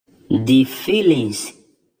The feelings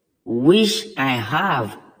which I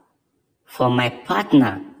have for my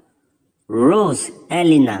partner, Rose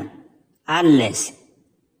Ayling-Ellis,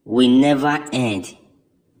 will never end.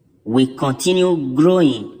 We continue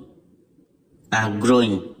growing and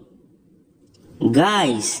growing.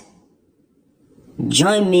 Guys,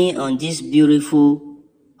 join me on this beautiful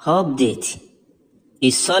update.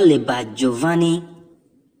 It's all about Giovanni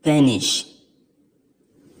Pernice.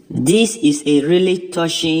 This is a really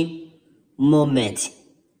touching moment.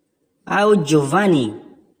 How Giovanni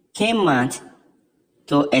came out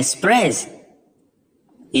to express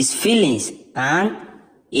his feelings and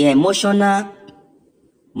an emotional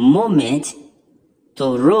moment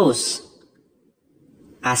to Rose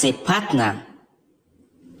as a partner.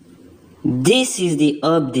 This is the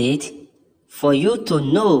update for you to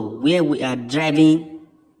know where we are driving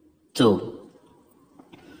to.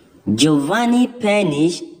 Giovanni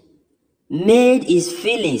Pernice made his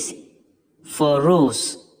feelings for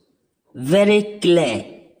Rose very clear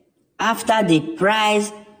after the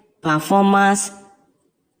prize performance.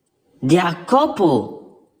 Their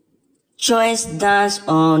couple choice dance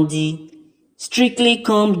on the Strictly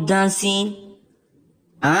Come Dancing,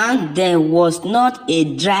 and there was not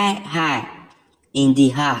a dry eye in the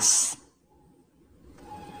house.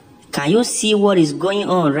 Can you see what is going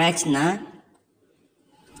on right now?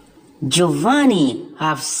 Giovanni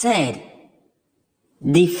have said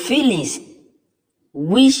the feelings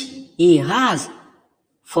which he has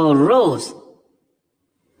for Rose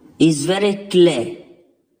is very clear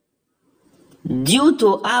due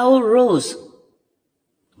to how Rose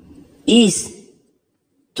is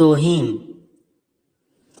to him.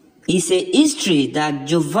 It's a history that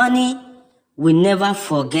Giovanni will never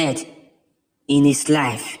forget in his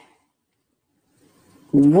life.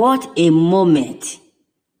 What a moment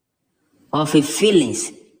of a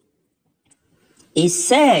feelings. He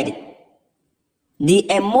said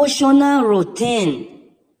the emotional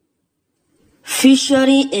routine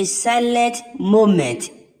featuring a silent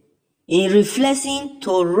moment in reflecting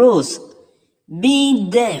to Rose being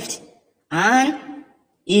deaf, and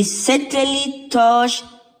it certainly touched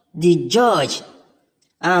the judge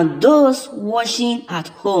and those watching at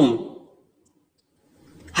home.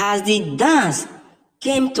 As the dance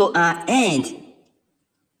came to an end,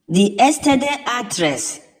 the yesterday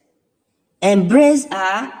actress embraced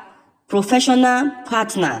her professional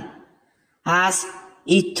partner as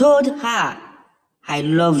he told her, "I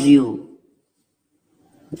love you."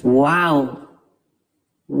 Wow,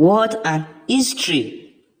 what an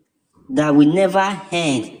history that will never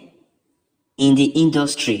end in the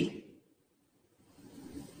industry.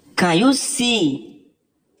 Can you see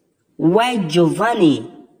why Giovanni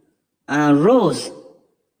and Rose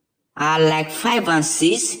are like 5 and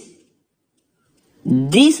 6?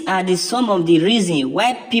 These are some of the reasons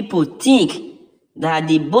why people think that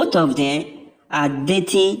the both of them are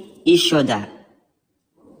dating each other.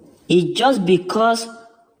 It's just because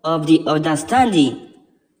of the understanding,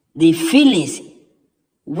 the feelings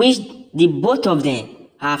which the both of them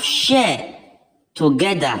have shared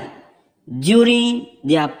together during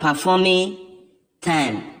their performing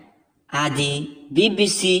time at the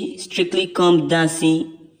BBC Strictly Come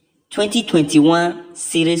Dancing 2021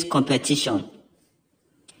 series competition.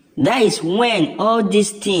 That is when all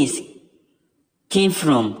these things came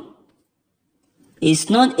from. It's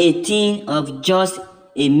not a thing of just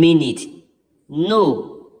a minute.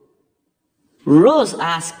 No. Rose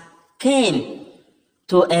has came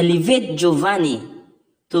to elevate Giovanni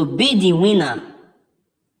to be the winner.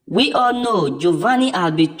 We all know Giovanni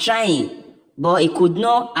has been trying, but he could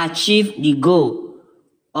not achieve the goal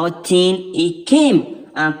until he came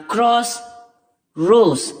and crossed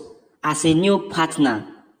Rose as a new partner.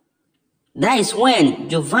 That is when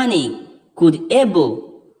Giovanni could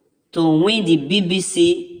able to win the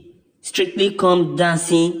BBC Strictly Come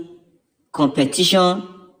Dancing competition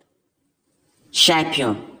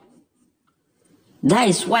champion. That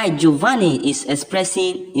is why Giovanni is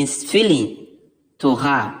expressing his feeling to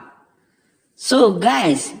her. So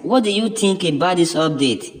guys, what do you think about this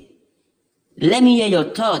update? Let me hear your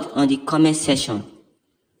thoughts on the comment section.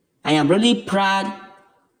 I am really proud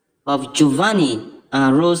of Giovanni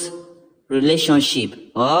and Rose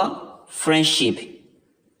relationship or friendship.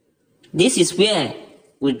 This is where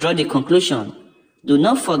we draw the conclusion. Do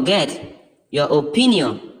not forget, your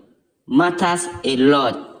opinion matters a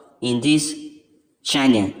lot in this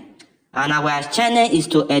channel, and our channel is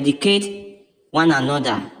to educate one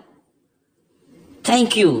another.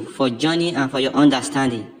 Thank you for joining and for your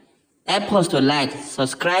understanding. Help us to like,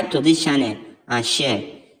 subscribe to this channel and share.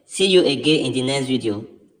 See you again in the next video.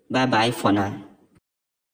 Bye bye for now.